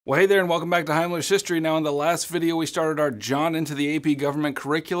Well, hey there, and welcome back to Heimler's History. Now, in the last video, we started our jaunt into the AP government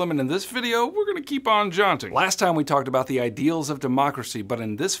curriculum, and in this video, we're going to keep on jaunting. Last time, we talked about the ideals of democracy, but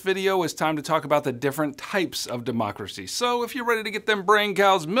in this video, it's time to talk about the different types of democracy. So, if you're ready to get them brain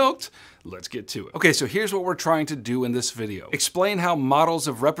cows milked, let's get to it. Okay, so here's what we're trying to do in this video. Explain how models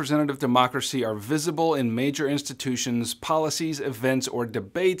of representative democracy are visible in major institutions, policies, events, or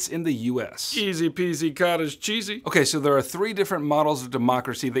debates in the US. Easy peasy cottage cheesy. Okay, so there are three different models of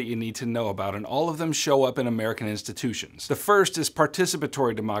democracy that you need to know about, and all of them show up in American institutions. The first is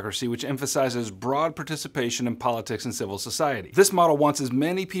participatory democracy, which emphasizes broad participation in politics and civil society. This model wants as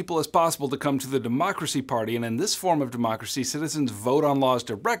many people as possible to come to the Democracy Party, and in this form of democracy, citizens vote on laws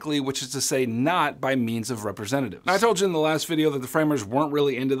directly, which is to say not by means of representatives. Now, I told you in the last video that the framers weren't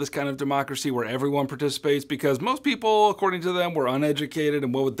really into this kind of democracy where everyone participates because most people, according to them, were uneducated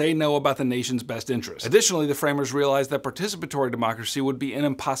and what would they know about the nation's best interests. Additionally, the framers realized that participatory democracy would be an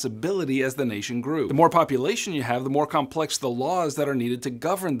impossibility as the nation grew. The more population you have, the more complex the laws that are needed to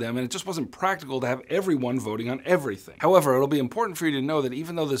govern them, and it just wasn't practical to have everyone voting on everything. However, it'll be important for you to know that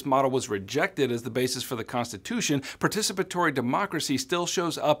even though this model was rejected as the basis for the Constitution, participatory democracy still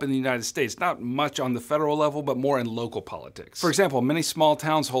shows up in the United States, not much on the federal level, but more in local politics. For example, many small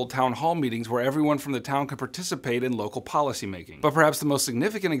towns hold town hall meetings where everyone from the town can participate in local policy making. But perhaps the most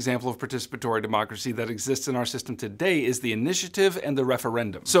significant example of participatory democracy that exists in our system today is the initiative and the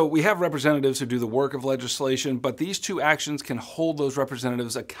referendum. So we have representatives who do the work of legislation, but these two actions can hold those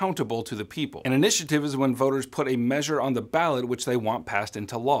representatives accountable to the people. An initiative is when voters put a measure on the ballot which they want passed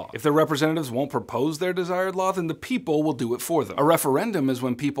into law. If the representatives won't propose their desired law, then the people will do it for them. A referendum is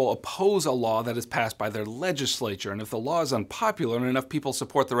when people oppose a law that is passed by their legislature, and if the law is unpopular and enough people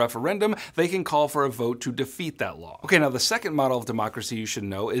support the referendum, they can call for a vote to defeat that law. Okay, now the second model of democracy you should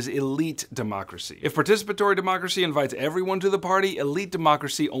know is elite democracy. If participatory democracy invites everyone to the party, elite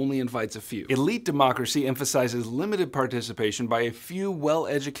democracy only invites a few. Elite democracy emphasizes limited participation by a few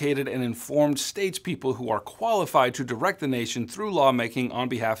well-educated and informed statespeople who are qualified to direct the nation through lawmaking on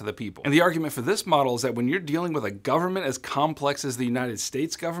behalf of the people. And the argument for this model is that when you're dealing with a government as complex as the United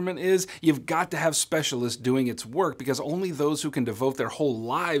States government is, you've got to have specialists doing its work because only those who can devote their whole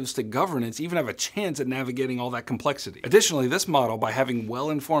lives to governance even have a chance at navigating all that complexity. Additionally, this model, by having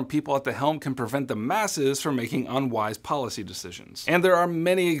well-informed people at the helm, can prevent the masses from making unwise policy decisions. And there are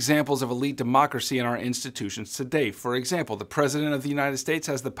many examples of elite democracy in our institutions today. For example, the President of the United States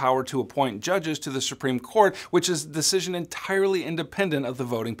has the power to appoint judges to the Supreme Court, which is a decision entirely independent of the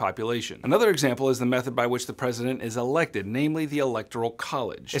voting population. Another example is the method by which the President is elected, namely the Electoral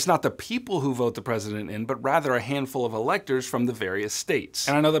College. It's not the people who vote the President in, but rather a handful of electors from the various states.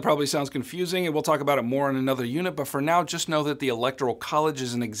 And I know that probably sounds confusing, and we'll talk about it more in another unit, but for now, just know that the Electoral College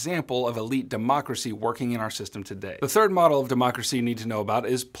is an example of elite democracy working in our system today. The third model of democracy you need to know about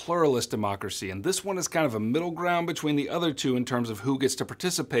is pluralist democracy, and this one is kind of a middle ground between the other two in terms of who gets to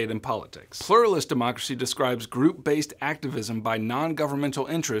participate in politics. Pluralist democracy describes group-based activism by non-governmental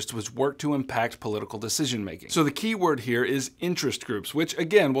interests which work to impact political decision-making. So the key word here is interest groups, which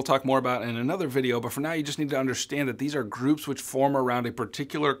again, we'll talk more about in another video, but for now you just need to understand that these are groups which form around a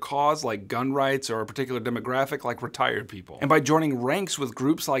particular cause like gun rights or a particular demographic like retired people. And by joining ranks with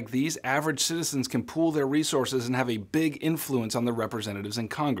groups like these, average citizens can pool their resources and have a big influence on the representatives in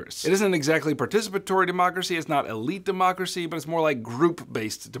Congress. It isn't exactly participatory democracy, it's not elite democracy, but it's more like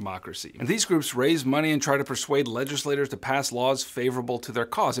group-based democracy. And these groups raise money and try to persuade legislators to pass laws favorable to their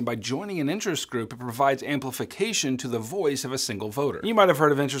cause. And by joining an interest group, it provides amplification to the voice of a single voter. You might have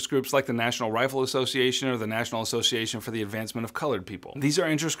heard of interest groups like the National Rifle Association or the National Association for the Advancement of Colored People. These are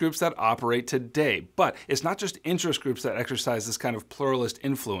interest groups that operate today, but it's not just interest groups that exercise this kind of pluralist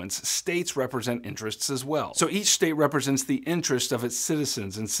influence. States represent interests as well. So each state represents the interests of its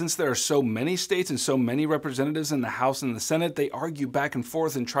citizens, and since there are so many states and so many representatives in the House and the Senate, they argue back and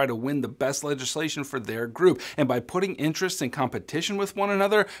forth and try to win the best legislation for their group. And by putting interests in competition with one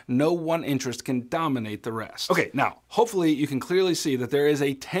another, no one interest can dominate the rest. Okay, now, hopefully you can clearly see that there is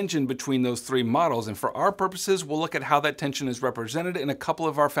a tension between those three models, and for our purposes, we'll look at how that tension is represented in a couple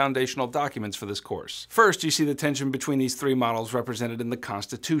of our foundational documents for this course. First, you see the tension between these three models represented in the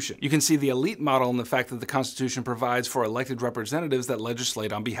Constitution. You can see the elite model in the fact that the Constitution provides for elected representatives that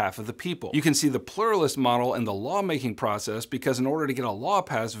legislate on behalf of the people. You can see the pluralist model in the lawmaking process because in order to get a law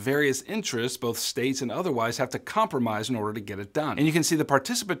passed, various interests, both states and otherwise, have to compromise in order to get it done. And you can see the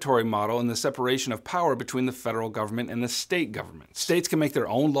participatory model in the separation of power between the federal government and the state government. States can make their their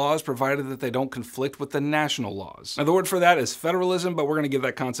own laws provided that they don't conflict with the national laws. Now the word for that is federalism, but we're going to give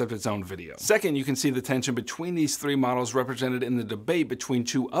that concept its own video. Second, you can see the tension between these three models represented in the debate between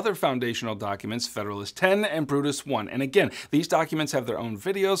two other foundational documents, Federalist 10 and Brutus 1. And again, these documents have their own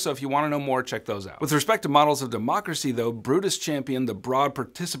videos, so if you want to know more, check those out. With respect to models of democracy though, Brutus championed the broad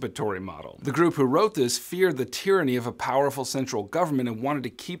participatory model. The group who wrote this feared the tyranny of a powerful central government and wanted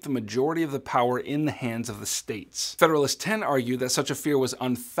to keep the majority of the power in the hands of the states. Federalist 10 argued that such a fear was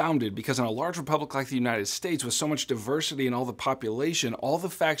unfounded because in a large republic like the United States with so much diversity in all the population, all the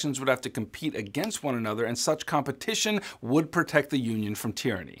factions would have to compete against one another, and such competition would protect the Union from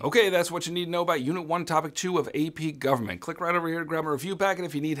tyranny. Okay, that's what you need to know about Unit 1, Topic 2 of AP Government. Click right over here to grab a review packet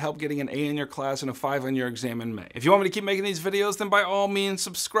if you need help getting an A in your class and a 5 on your exam in May. If you want me to keep making these videos, then by all means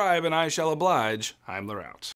subscribe and I shall oblige. HEIMLER out.